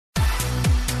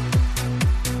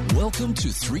Welcome to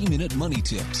 3-Minute Money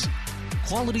Tips.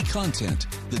 Quality content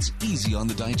that's easy on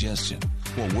the digestion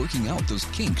while working out those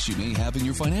kinks you may have in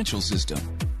your financial system.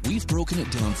 We've broken it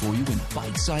down for you in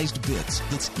bite-sized bits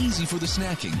that's easy for the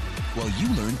snacking while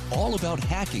you learn all about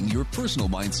hacking your personal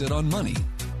mindset on money.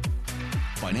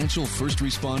 Financial first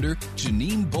responder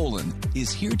Janine Bolin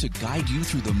is here to guide you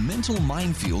through the mental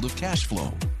minefield of cash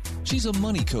flow. She's a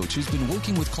money coach who's been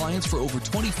working with clients for over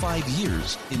 25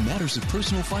 years in matters of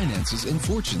personal finances and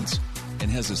fortunes, and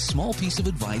has a small piece of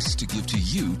advice to give to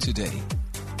you today.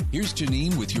 Here's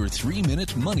Janine with your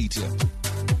 3-Minute Money Tip.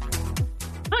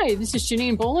 Hi, this is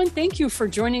Janine Bolin. Thank you for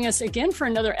joining us again for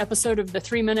another episode of the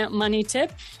 3-Minute Money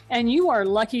Tip. And you are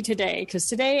lucky today because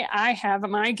today I have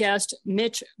my guest,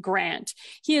 Mitch Grant.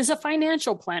 He is a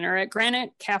financial planner at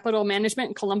Granite Capital Management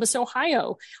in Columbus,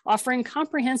 Ohio, offering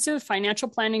comprehensive financial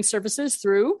planning services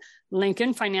through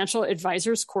Lincoln Financial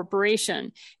Advisors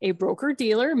Corporation, a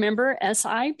broker-dealer, member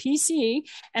SIPC,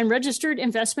 and registered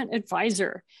investment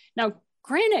advisor. Now,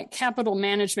 Granite Capital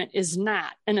Management is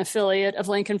not an affiliate of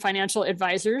Lincoln Financial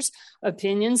Advisors.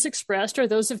 Opinions expressed are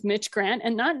those of Mitch Grant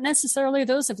and not necessarily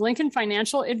those of Lincoln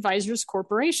Financial Advisors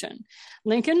Corporation.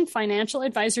 Lincoln Financial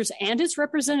Advisors and its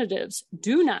representatives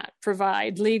do not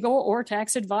provide legal or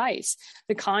tax advice.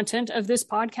 The content of this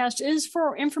podcast is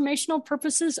for informational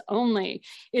purposes only.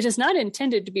 It is not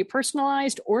intended to be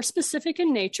personalized or specific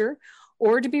in nature,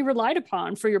 or to be relied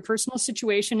upon for your personal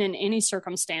situation in any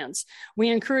circumstance. We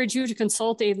encourage you to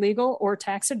consult a legal or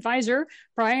tax advisor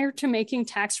prior to making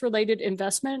tax-related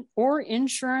investment or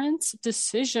insurance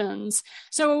decisions.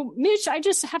 So, Mitch, I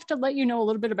just have to let you know a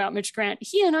little bit about Mitch Grant.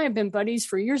 He and I have been buddies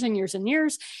for years and years and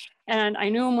years. And I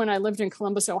knew him when I lived in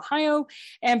Columbus, Ohio.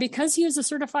 And because he is a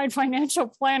certified financial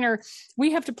planner,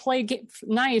 we have to play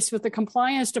nice with the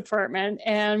compliance department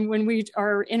and when we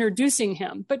are introducing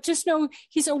him. But just know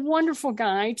he's a wonderful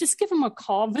guy. Just give him a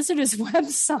call, visit his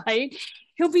website.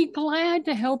 He'll be glad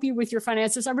to help you with your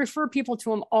finances. I refer people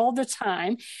to him all the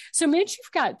time. So, Mitch,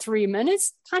 you've got 3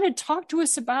 minutes. Kind of talk to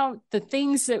us about the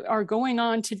things that are going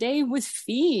on today with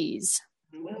fees.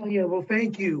 Well,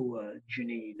 thank you,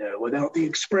 Janine. Without the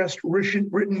expressed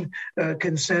written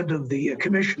consent of the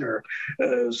commissioner,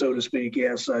 so to speak,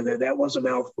 yes, that was a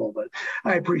mouthful, but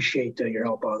I appreciate your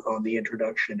help on the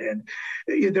introduction. And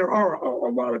there are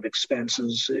a lot of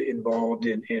expenses involved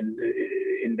in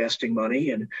investing money,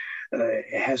 and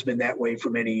it has been that way for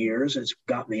many years. It's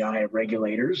gotten the eye of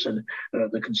regulators and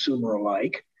the consumer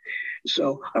alike.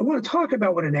 So I want to talk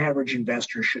about what an average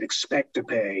investor should expect to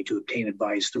pay to obtain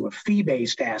advice through a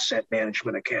fee-based asset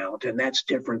management account. And that's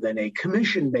different than a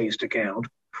commission-based account,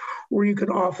 where you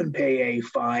can often pay a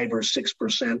 5 or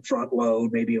 6% front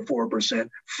load, maybe a 4%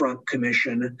 front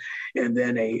commission, and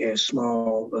then a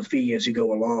small fee as you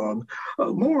go along.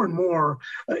 More and more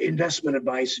investment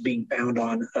advice is being found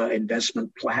on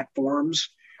investment platforms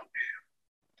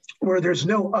where there's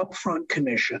no upfront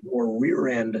commission or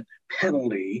rear-end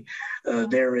penalty.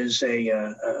 There is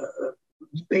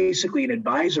basically an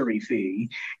advisory fee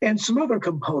and some other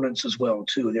components as well,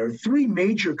 too. There are 3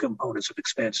 major components of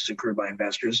expenses incurred by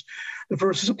investors. The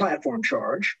first is a platform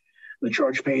charge. The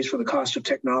charge pays for the cost of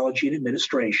technology and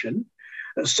administration.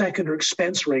 A second are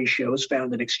expense ratios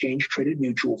found in exchange-traded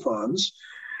mutual funds.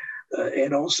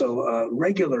 And also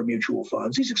regular mutual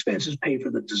funds. These expenses pay for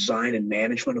the design and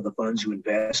management of the funds you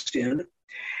invest in.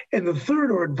 And the third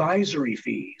are advisory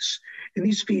fees. And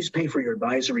these fees pay for your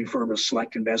advisory firm to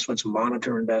select investments,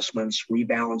 monitor investments,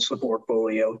 rebalance the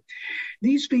portfolio.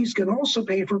 These fees can also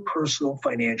pay for personal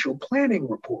financial planning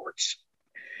reports.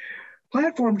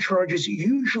 Platform charges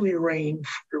usually range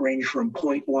from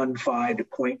 0.15 to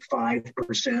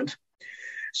 0.5%.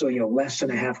 So, less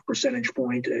than a half percentage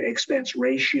point. Expense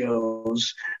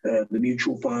ratios, the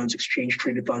mutual funds,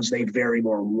 exchange-traded funds, they vary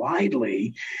more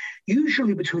widely,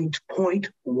 usually between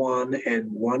 0.1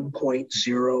 and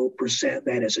 1.0%.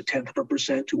 That is a tenth of a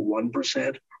percent to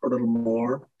 1% or a little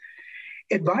more.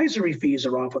 Advisory fees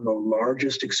are often the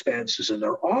largest expenses, and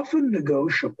they're often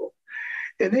negotiable.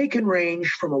 And they can range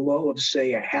from a low of,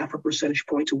 say, a half a percentage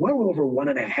point to well over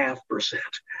 1.5%.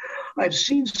 I've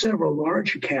seen several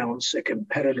large accounts at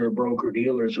competitor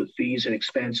broker-dealers with fees and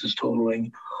expenses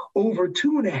totaling over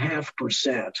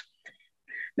 2.5%.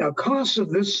 Now, costs of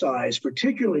this size,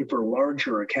 particularly for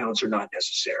larger accounts, are not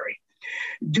necessary.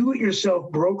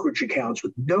 Do-it-yourself brokerage accounts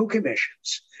with no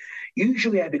commissions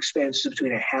usually have expenses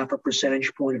between a half a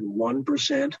percentage point and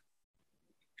 1%.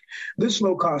 This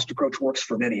low-cost approach works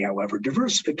for many, however.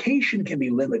 Diversification can be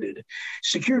limited.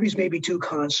 Securities may be too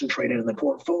concentrated in the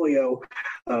portfolio,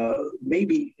 may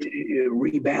be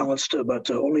rebalanced, but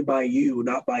only by you,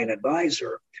 not by an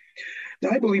advisor. Now,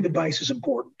 I believe advice is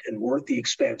important and worth the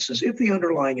expenses if the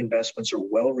underlying investments are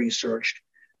well-researched,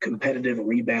 competitive,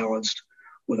 rebalanced,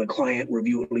 with a client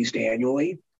review at least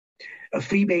annually. A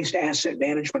fee-based asset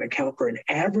management account for an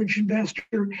average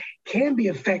investor can be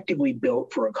effectively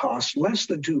built for a cost less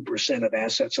than 2% of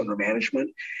assets under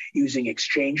management using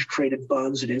exchange-traded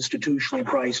funds and institutionally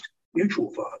priced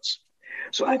mutual funds.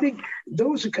 So I think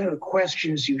those are kind of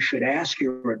questions you should ask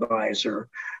your advisor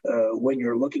when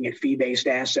you're looking at fee-based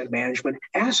asset management.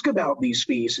 Ask about these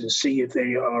fees and see if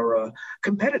they are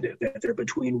competitive. If they're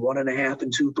between 1.5%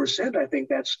 and 2%, I think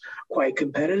that's quite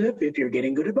competitive if you're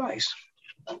getting good advice.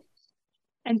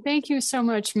 And thank you so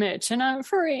much, Mitch. And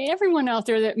for everyone out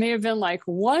there that may have been like,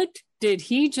 what did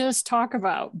he just talk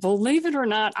about? Believe it or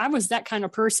not, I was that kind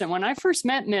of person. When I first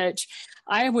met Mitch,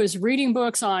 I was reading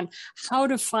books on how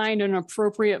to find an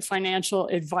appropriate financial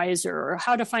advisor or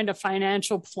how to find a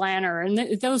financial planner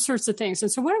and those sorts of things.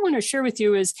 And so what I want to share with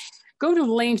you is go to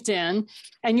LinkedIn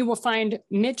and you will find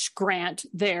Mitch Grant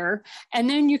there. And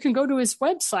then you can go to his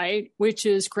website, which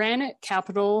is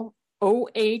GraniteCapital.com.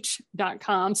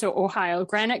 OH.com, so Ohio,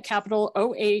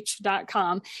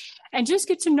 GraniteCapitalOH.com, and just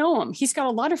get to know him. He's got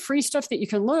a lot of free stuff that you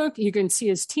can look. You can see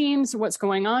his teams, what's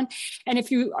going on. And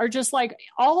if you are just like,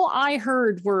 all I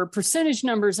heard were percentage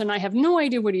numbers and I have no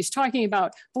idea what he's talking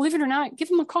about, believe it or not,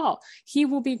 give him a call. He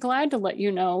will be glad to let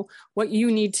you know what you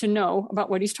need to know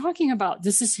about what he's talking about.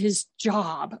 This is his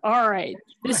job. All right.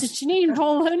 This is Janine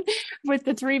Bolin with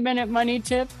the 3-Minute Money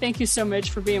Tip. Thank you so much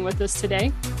for being with us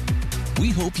today. We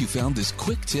hope you found this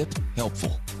quick tip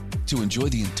helpful. To enjoy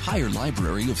the entire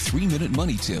library of 3-Minute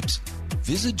Money Tips,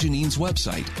 visit Janine's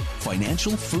website,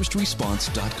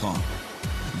 financialfirstresponse.com.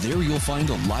 There you'll find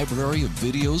a library of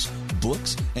videos,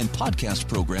 books, and podcast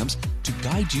programs to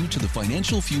guide you to the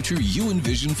financial future you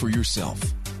envision for yourself.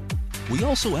 We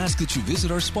also ask that you visit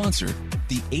our sponsor,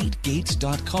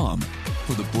 the8gates.com,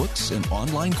 for the books and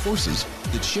online courses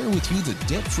that share with you the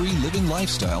debt-free living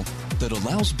lifestyle that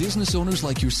allows business owners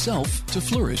like yourself to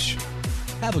flourish.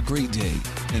 Have a great day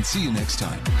and see you next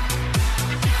time.